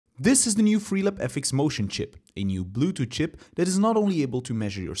This is the new Freelap FX Motion chip, a new Bluetooth chip that is not only able to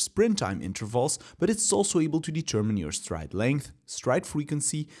measure your sprint time intervals, but it's also able to determine your stride length, stride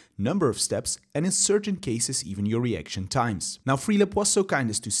frequency, number of steps, and in certain cases even your reaction times. Now Freelap was so kind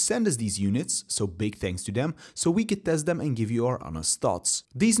as to send us these units, so big thanks to them, so we could test them and give you our honest thoughts.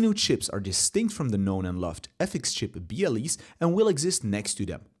 These new chips are distinct from the known and loved FX chip BLEs and will exist next to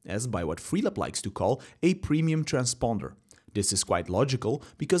them, as by what Freelap likes to call a premium transponder. This is quite logical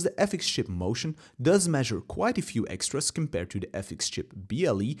because the FX chip Motion does measure quite a few extras compared to the FX chip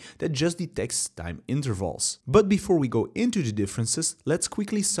BLE that just detects time intervals. But before we go into the differences, let's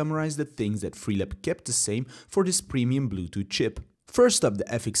quickly summarize the things that Freelap kept the same for this premium Bluetooth chip. First up, the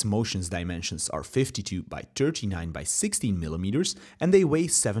FX Motion's dimensions are 52 by 39 by 16 mm and they weigh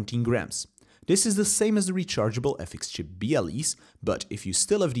 17 grams. This is the same as the rechargeable FX chip BLEs, but if you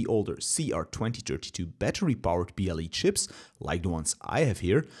still have the older CR2032 battery-powered BLE chips, like the ones I have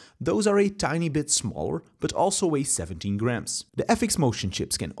here, those are a tiny bit smaller, but also weigh 17 grams. The FX Motion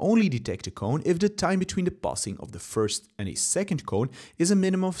chips can only detect a cone if the time between the passing of the first and a second cone is a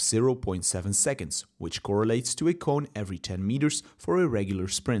minimum of 0.7 seconds, which correlates to a cone every 10 meters for a regular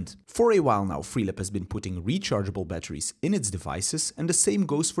sprint. For a while now, Freelap has been putting rechargeable batteries in its devices, and the same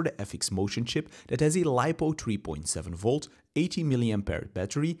goes for the FX Motion chip that has a LiPo 3.7 volt 80 mAh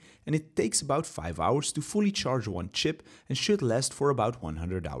battery, and it takes about 5 hours to fully charge one chip and should last for about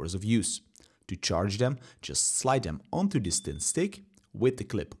 100 hours of use. To charge them, just slide them onto this thin stick. With the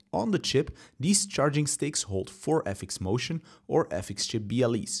clip on the chip, these charging sticks hold 4 FX Motion or FX chip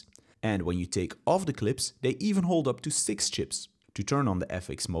BLEs. And when you take off the clips, they even hold up to 6 chips. To turn on the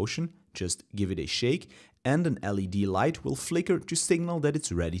FX Motion, just give it a shake and an LED light will flicker to signal that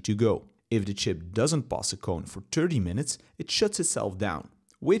it's ready to go. If the chip doesn't pass a cone for 30 minutes, it shuts itself down,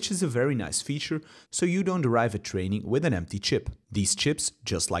 which is a very nice feature, so you don't arrive at training with an empty chip. These chips,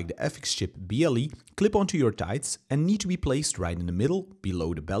 just like the FX chip BLE, clip onto your tights and need to be placed right in the middle,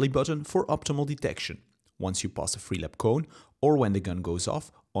 below the belly button for optimal detection. Once you pass a Freelap cone, or when the gun goes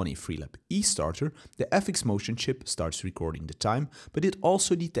off on a Freelap e-starter, the FX Motion chip starts recording the time, but it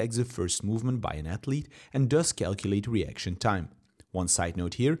also detects the first movement by an athlete and does calculate reaction time. One side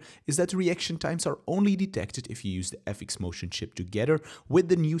note here is that the reaction times are only detected if you use the FX Motion chip together with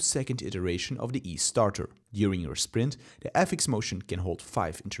the new second iteration of the e-starter. During your sprint, the FX Motion can hold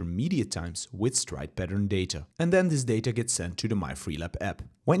 5 intermediate times with stride pattern data. And then this data gets sent to the Myfreelap app.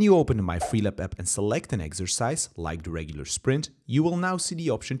 When you open the Myfreelap app and select an exercise, like the regular sprint, you will now see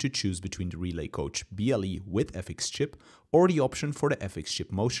the option to choose between the Relay Coach BLE with FX chip or the option for the FX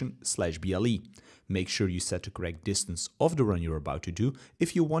chip Motion/BLE. Make sure you set the correct distance of the run you're about to do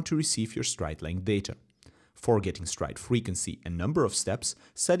if you want to receive your stride length data. For getting stride frequency and number of steps,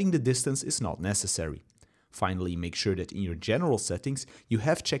 setting the distance is not necessary. Finally, make sure that in your general settings you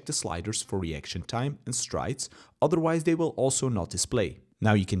have checked the sliders for reaction time and strides, otherwise they will also not display.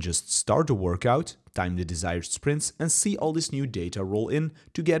 Now you can just start the workout, time the desired sprints and see all this new data roll in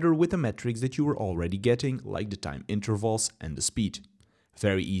together with the metrics that you were already getting, like the time intervals and the speed.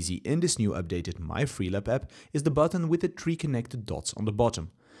 Very easy in this new updated Myfreelap app is the button with the 3 connected dots on the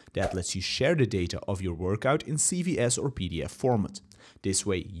bottom. That lets you share the data of your workout in CVS or PDF format. This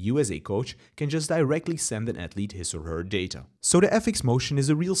way, you as a coach can just directly send an athlete his or her data. So the FX Motion is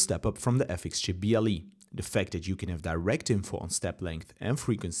a real step up from the FX chip BLE. The fact that you can have direct info on step length and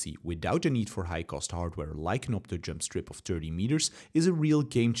frequency without the need for high-cost hardware like an opto-jump strip of 30 meters is a real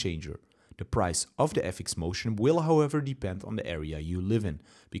game changer. The price of the FX Motion will, however, depend on the area you live in,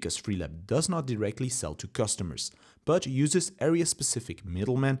 because Freelap does not directly sell to customers, but uses area-specific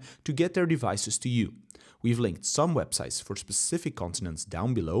middlemen to get their devices to you. We've linked some websites for specific continents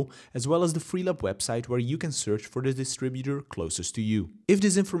down below, as well as the Freelap website where you can search for the distributor closest to you. If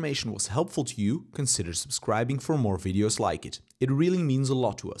this information was helpful to you, consider subscribing for more videos like it. It really means a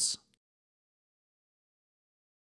lot to us.